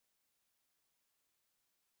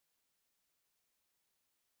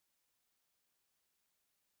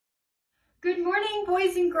Good morning,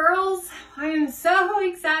 boys and girls. I am so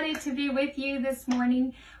excited to be with you this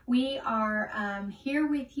morning. We are here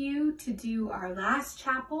with you to do our last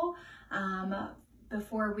chapel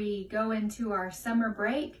before we go into our summer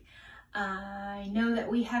break. I know that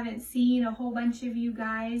we haven't seen a whole bunch of you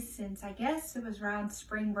guys since I guess it was around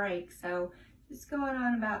spring break, so it's going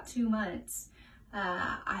on about 2 months.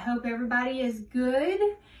 I hope everybody is good.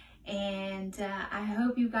 And I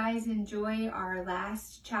hope you guys enjoy our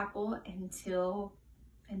last chapel until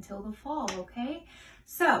the fall, okay?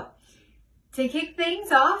 So, to kick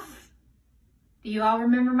things off, do you all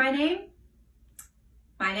remember my name?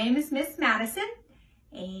 My name is Miss Madison,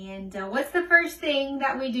 and what's the first thing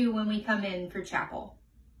that we do when we come in for chapel?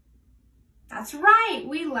 That's right,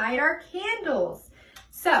 we light our candles.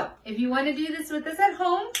 So, if you want to do this with us at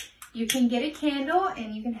home, you can get a candle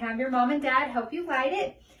and you can have your mom and dad help you light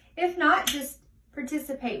it. If not, just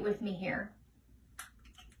participate with me here.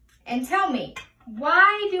 And tell me,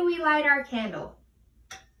 why do we light our candle?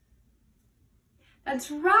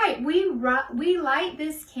 That's right, we light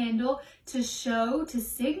this candle to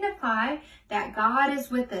signify that God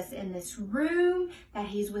is with us in this room, that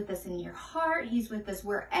He's with us in your heart, He's with us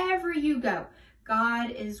wherever you go.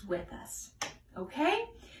 God is with us, okay?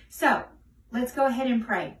 So, let's go ahead and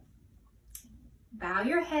pray. Bow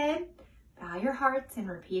your head. Bow your hearts and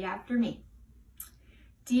repeat after me.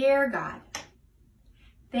 Dear God,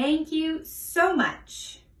 thank you so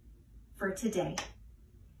much for today.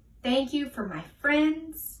 Thank you for my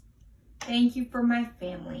friends. Thank you for my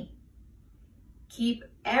family. Keep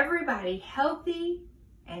everybody healthy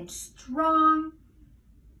and strong.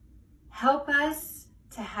 Help us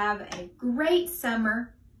to have a great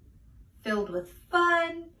summer filled with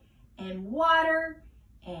fun and water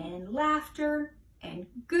and laughter and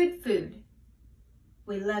good food.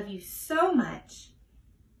 We love you so much,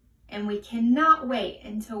 and we cannot wait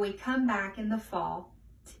until we come back in the fall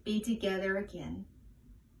to be together again.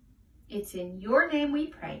 It's in your name we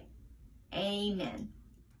pray. Amen.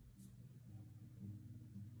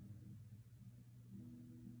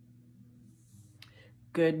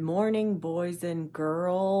 Good morning, boys and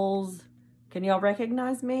girls. Can y'all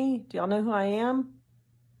recognize me? Do y'all know who I am?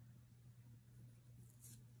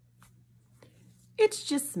 It's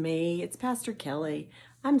just me. It's Pastor Kelly.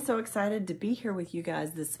 I'm so excited to be here with you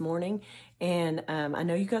guys this morning. And I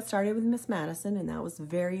know you got started with Miss Madison, and that was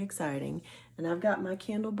very exciting. And I've got my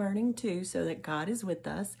candle burning too, so that God is with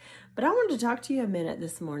us. But I wanted to talk to you a minute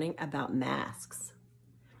this morning about masks.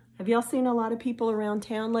 Have y'all seen a lot of people around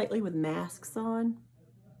town lately with masks on?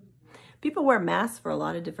 People wear masks for a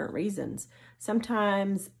lot of different reasons.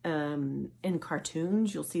 Sometimes in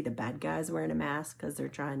cartoons, you'll see the bad guys wearing a mask because they're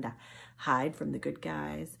trying to hide from the good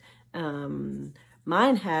guys.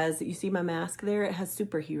 Mine has, you see my mask there? It has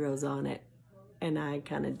superheroes on it. And I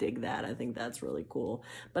kind of dig that. I think that's really cool.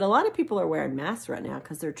 But a lot of people are wearing masks right now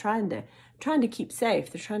because they're trying to keep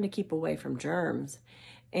safe. They're trying to keep away from germs.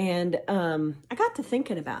 And I got to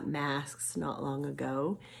thinking about masks not long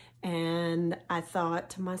ago. And I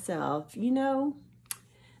thought to myself, you know,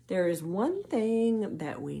 there is one thing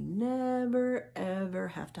that we never, ever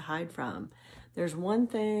have to hide from. There's one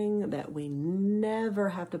thing that we never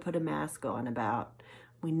have to put a mask on about.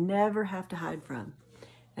 We never have to hide from.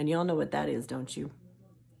 And y'all know what that is, don't you?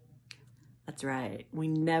 That's right. We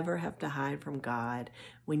never have to hide from God.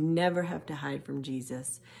 We never have to hide from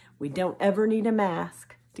Jesus. We don't ever need a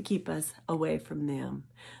mask to keep us away from them.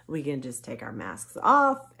 We can just take our masks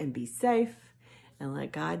off and be safe and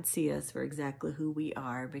let God see us for exactly who we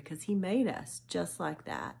are, because He made us just like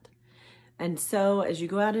that. And so as you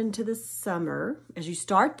go out into the summer, as you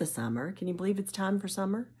start the summer, can you believe it's time for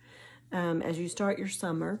summer? As you start your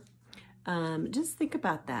summer, just think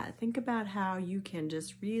about that. Think about how you can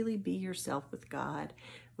just really be yourself with God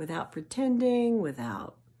without pretending,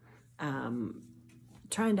 without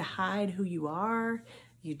trying to hide who you are.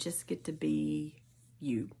 You just get to be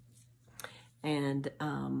you. And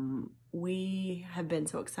we have been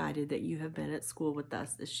so excited that you have been at school with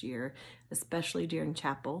us this year, especially during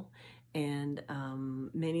chapel. And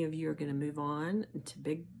many of you are going to move on to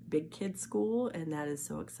big kids school, and that is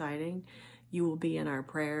so exciting. You will be in our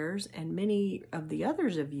prayers, and many of the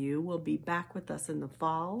others of you will be back with us in the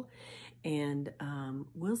fall, and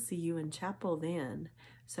we'll see you in chapel then.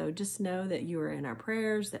 So just know that you are in our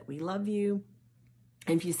prayers, that we love you.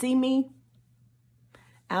 And if you see me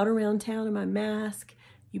out around town in my mask,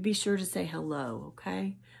 you be sure to say hello,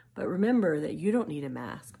 okay? But remember that you don't need a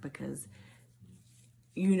mask, because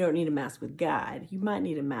you don't need a mask with God. You might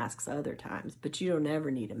need a mask other times, but you don't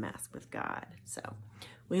ever need a mask with God. So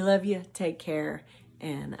we love you. Take care,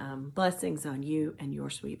 and blessings on you and your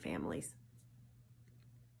sweet families.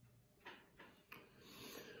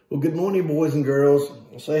 Well, good morning, boys and girls.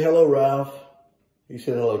 Say hello, Ralph. He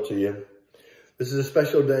said hello to you. This is a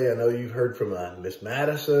special day. I know you've heard from Miss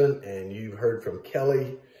Madison and you've heard from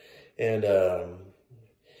Kelly. And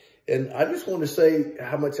I just want to say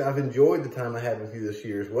how much I've enjoyed the time I had with you this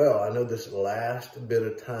year as well. I know this last bit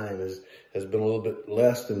of time has been a little bit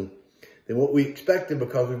less than what we expected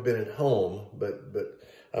because we've been at home. But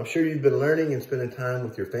I'm sure you've been learning and spending time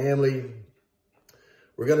with your family.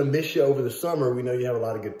 We're going to miss you over the summer. We know you have a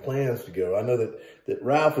lot of good plans to go. I know that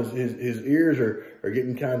Ralph, his ears are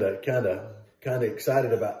getting kind of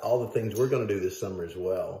excited about all the things we're going to do this summer as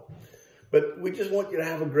well. But we just want you to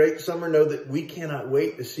have a great summer. Know that we cannot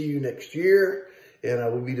wait to see you next year. And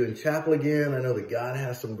we'll be doing chapel again. I know that God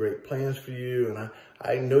has some great plans for you. And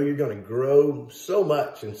I know you're going to grow so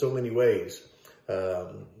much in so many ways.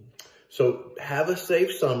 So have a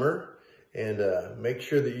safe summer. And make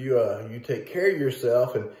sure that you take care of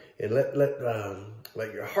yourself and let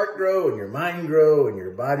your heart grow and your mind grow and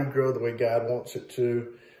your body grow the way God wants it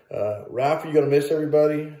to. Ralph, are you going to miss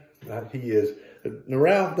everybody? He is. Now,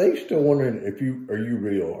 Ralph, they're still wondering are you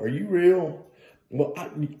real? Are you real? Well,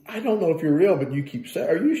 I don't know if you're real, but you keep saying,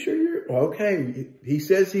 are you sure you're okay? He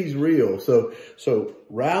says he's real. So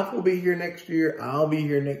Ralph will be here next year. I'll be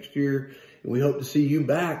here next year. And we hope to see you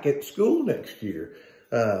back at school next year.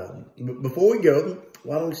 Before we go,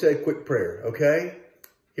 why don't we say a quick prayer, okay?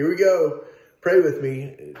 Here we go. Pray with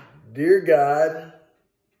me. Dear God,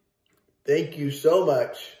 thank you so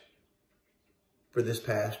much for this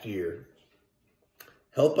past year.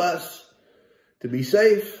 Help us to be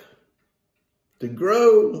safe, to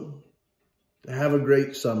grow, to have a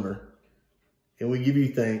great summer. And we give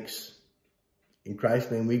you thanks. In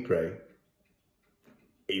Christ's name we pray.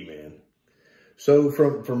 Amen. So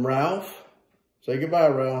from Ralph, say goodbye,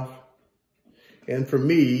 Ralph. And for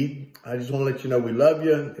me, I just want to let you know we love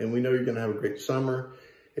you and we know you're going to have a great summer.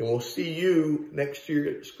 And we'll see you next year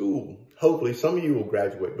at school. Hopefully, some of you will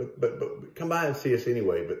graduate, but come by and see us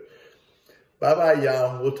anyway. But bye-bye,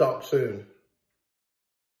 y'all. We'll talk soon.